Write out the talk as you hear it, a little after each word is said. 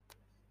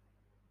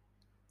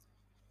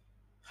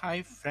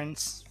Hi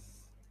friends.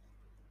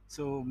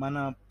 So మన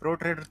pro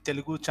trader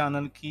Telugu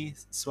ఛానల్కి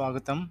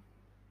స్వాగతం.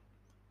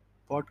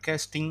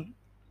 పాడ్కాస్టింగ్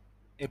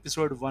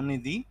ఎపిసోడ్ 1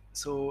 ఇది.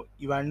 సో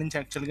ఇవాళ నుంచి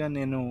యాక్చువల్గా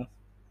నేను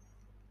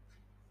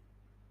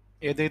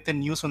ఏదైతే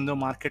న్యూస్ ఉందో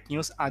మార్కెట్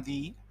న్యూస్ అది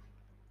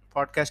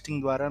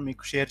పాడ్కాస్టింగ్ ద్వారా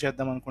మీకు షేర్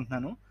చేద్దాం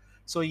అనుకుంటున్నాను.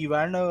 సో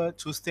ఇవాళ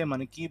చూస్తే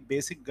మనకి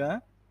బేసిక్గా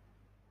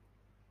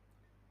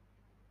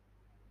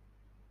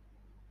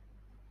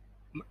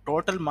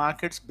టోటల్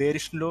మార్కెట్స్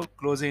బేరిష్లో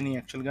క్లోజ్ అయినాయి.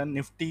 యాక్చువల్గా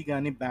నిఫ్టీ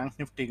కానీ బ్యాంక్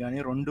నిఫ్టీ కానీ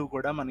రెండు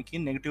కూడా మనకి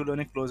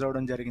నెగిటివ్లోనే క్లోజ్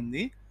అవ్వడం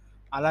జరిగింది.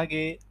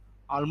 అలాగే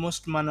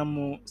ఆల్మోస్ట్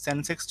మనము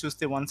సెన్సెక్స్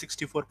చూస్తే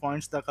 164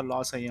 పాయింట్స్ దాకా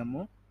లాస్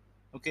అయ్యాము.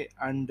 ఓకే.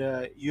 అండ్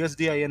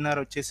యుఎస్డి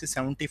ఐఎన్ఆర్ వచ్చేసి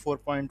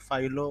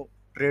 74.5లో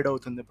ట్రేడ్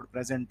అవుతుంది ఇప్పుడు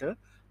ప్రజెంట్.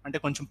 అంటే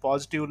కొంచెం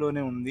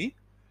పాజిటివ్లోనే ఉంది.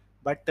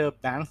 బట్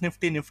బ్యాంక్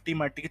నిఫ్టీ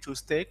మట్టికి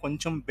చూస్తే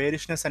కొంచెం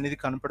బేరిష్నెస్ అనేది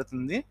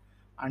కనపడుతుంది.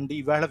 అండ్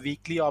ఇవాళ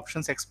వీక్లీ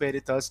ఆప్షన్స్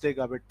ఎక్స్పైరీ థర్స్డే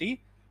కాబట్టి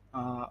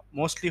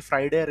మోస్ట్లీ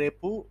ఫ్రైడే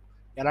రేపు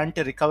ఎలాంటి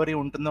రికవరీ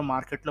ఉంటుందో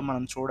మార్కెట్లో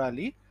మనం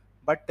చూడాలి.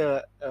 బట్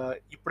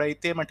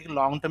ఇప్పుడైతే మటుకు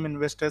లాంగ్ టర్మ్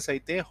ఇన్వెస్టర్స్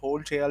అయితే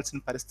హోల్డ్ చేయాల్సిన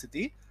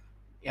పరిస్థితి.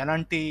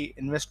 ఎలాంటి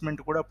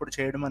ఇన్వెస్ట్మెంట్ కూడా ఇప్పుడు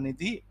చేయడం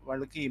అనేది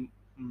వాళ్ళకి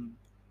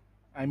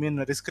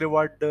రిస్క్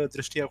రివార్డ్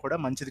దృష్ట్యా కూడా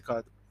మంచిది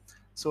కాదు.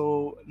 సో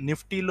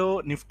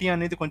నిఫ్టీ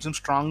అనేది కొంచెం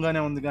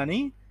స్ట్రాంగ్గానే ఉంది, కానీ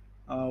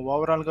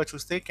ఓవరాల్గా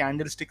చూస్తే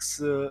క్యాండిల్ స్టిక్స్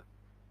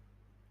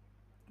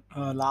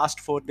లాస్ట్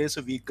 4 డేస్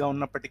వీక్గా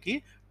ఉన్నప్పటికీ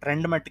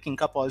ట్రెండ్ మట్టికి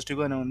ఇంకా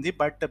పాజిటివ్గానే ఉంది.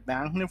 బట్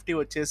బ్యాంక్ నిఫ్టీ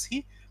వచ్చేసి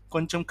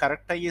కొంచెం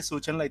కరెక్ట్ అయ్యే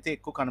సూచనలు అయితే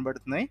ఎక్కువ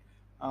కనబడుతున్నాయి.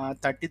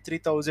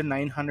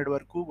 33,900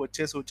 వరకు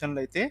వచ్చే సూచనలు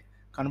అయితే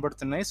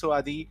కనబడుతున్నాయి. సో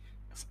అది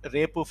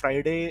రేపు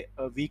ఫ్రైడే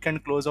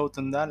వీకెండ్ క్లోజ్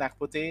అవుతుందా,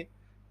 లేకపోతే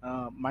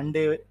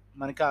మండే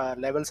మనకి ఆ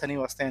లెవెల్స్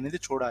అనేవి వస్తాయనేది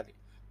చూడాలి.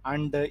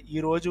 అండ్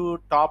ఈరోజు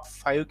టాప్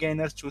 5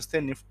 గెయినర్స్ చూస్తే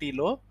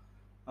నిఫ్టీలో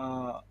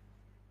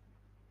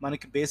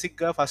మనకి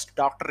బేసిక్గా ఫస్ట్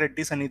డాక్టర్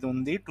రెడ్డిస్ అనేది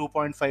ఉంది.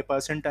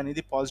 2.5%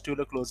 అనేది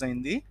పాజిటివ్లో క్లోజ్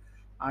అయింది.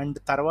 అండ్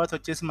తర్వాత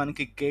వచ్చేసి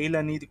మనకి గెయిల్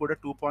అనేది కూడా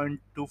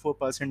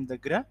 2.24%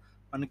 దగ్గర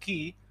మనకి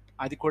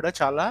అది కూడా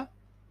చాలా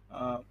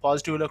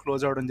పాజిటివ్లో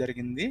క్లోజ్ అవ్వడం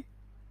జరిగింది.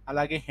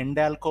 అలాగే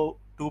హిండాల్కో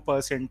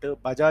 2%,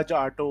 బజాజ్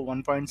ఆటో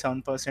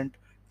 1.7%,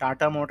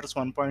 టాటా మోటార్స్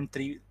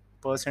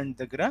 1.3%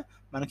 దగ్గర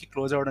మనకి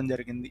క్లోజ్ అవ్వడం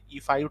జరిగింది. ఈ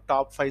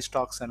టాప్ 5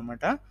 స్టాక్స్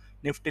అనమాట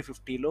నిఫ్టీ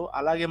 50లో.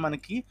 అలాగే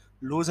మనకి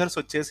లూజర్స్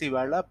వచ్చేసి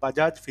ఇవాళ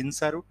బజాజ్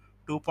ఫిన్సర్వ్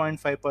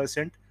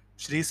 2.5%,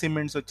 శ్రీ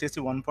సిమెంట్స్ వచ్చేసి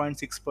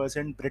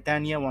 1.6%,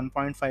 బ్రిటానియా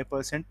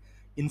 1.5%,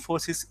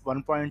 ఇన్ఫోసిస్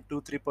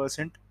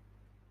 1.23%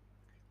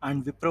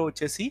 అండ్ విప్రో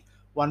వచ్చేసి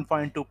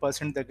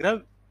 1.2% దగ్గర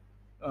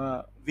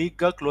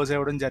వీక్గా క్లోజ్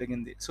అవ్వడం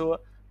జరిగింది. సో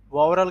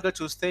ఓవరాల్గా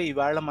చూస్తే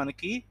ఇవాళ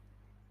మనకి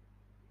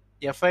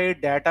ఎఫ్ఐ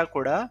డేటా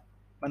కూడా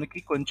మనకి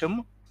కొంచెం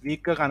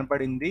వీక్గా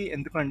కనపడింది.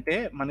 ఎందుకంటే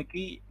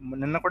మనకి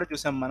నిన్న కూడా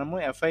చూసాం మనము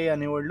ఎఫ్ఐ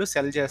అనేవాళ్ళు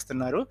సెల్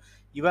చేస్తున్నారు.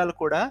 ఇవాళ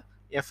కూడా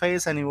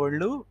ఎఫ్ఐఎస్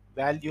అనేవాళ్ళు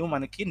వాల్యూ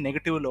మనకి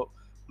నెగిటివ్లో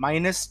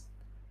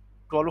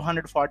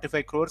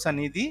 -1245 crores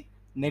అనేది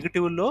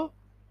నెగిటివ్లో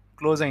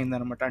క్లోజ్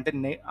అయిందనమాట. అంటే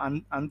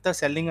అంత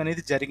సెల్లింగ్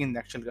అనేది జరిగింది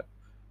యాక్చువల్గా.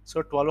 సో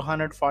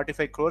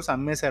 1245 crores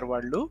అమ్మేశారు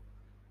వాళ్ళు.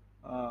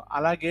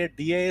 అలాగే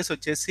డిఐఎస్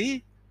వచ్చేసి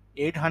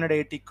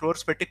 880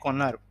 crores పెట్టి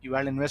కొన్నారు.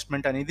 ఇవాళ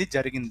ఇన్వెస్ట్మెంట్ అనేది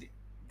జరిగింది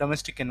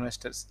డొమెస్టిక్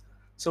ఇన్వెస్టర్స్.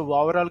 సో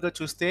ఓవరాల్గా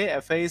చూస్తే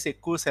ఎఫ్ఐఎస్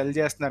ఎక్కువ సెల్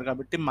చేస్తున్నారు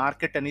కాబట్టి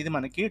మార్కెట్ అనేది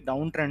మనకి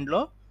డౌన్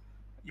ట్రెండ్లో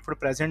ఇప్పుడు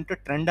ప్రజెంట్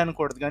ట్రెండ్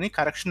అనకూడదు, కానీ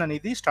కరెక్షన్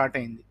అనేది స్టార్ట్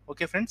అయింది.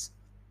 Okay friends.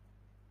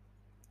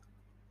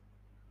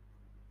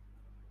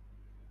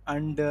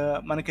 అండ్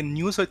మనకి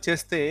న్యూస్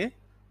వచ్చేస్తే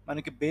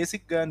మనకి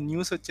బేసిక్గా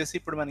న్యూస్ వచ్చేసి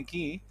ఇప్పుడు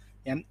మనకి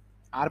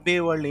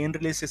ఆర్బీఐ వాళ్ళు ఏం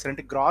రిలీజ్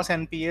చేశారంటే gross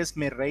NPAs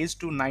may rise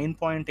to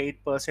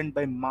 9.8%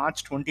 by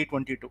March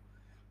 2022.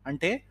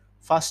 అంటే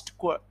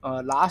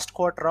లాస్ట్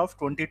క్వార్టర్ ఆఫ్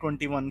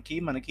 2021కి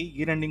మనకి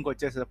ఇయర్ ఎండింగ్కి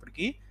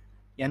వచ్చేసేటప్పటికి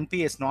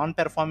ఎన్పిఎస్ నాన్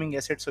పెర్ఫార్మింగ్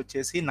అసెట్స్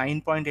వచ్చేసి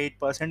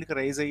 9.8%కి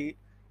రైజ్ అయ్యి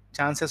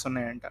ఛాన్సెస్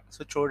ఉన్నాయంట.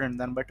 సో చూడండి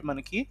దాన్ని బట్టి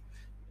మనకి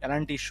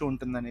ఎలాంటి ఇష్యూ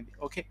ఉంటుందనేది.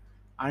 ఓకే.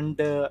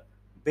 అండ్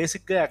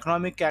బేసిక్గా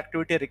ఎకనామిక్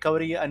యాక్టివిటీ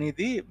రికవరీ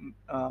అనేది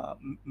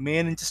మే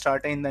నుంచి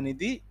స్టార్ట్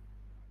అయిందనేది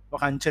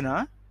ఒక అంచనా.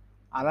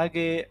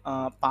 అలాగే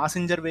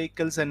పాసింజర్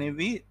వెహికల్స్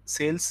అనేవి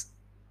సేల్స్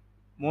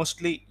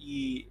మోస్ట్లీ ఈ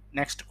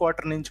నెక్స్ట్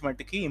క్వార్టర్ నుంచి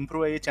మట్టికి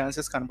ఇంప్రూవ్ అయ్యే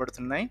ఛాన్సెస్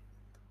కనబడుతున్నాయి.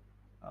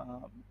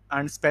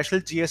 And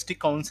special GST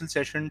council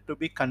session to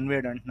be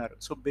convened అంటున్నారు.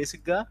 సో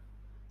బేసిక్గా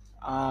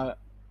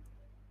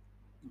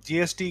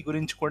జిఎస్టీ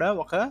గురించి కూడా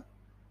ఒక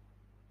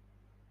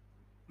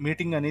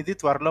మీటింగ్ అనేది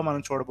త్వరలో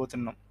మనం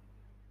చూడబోతున్నాం.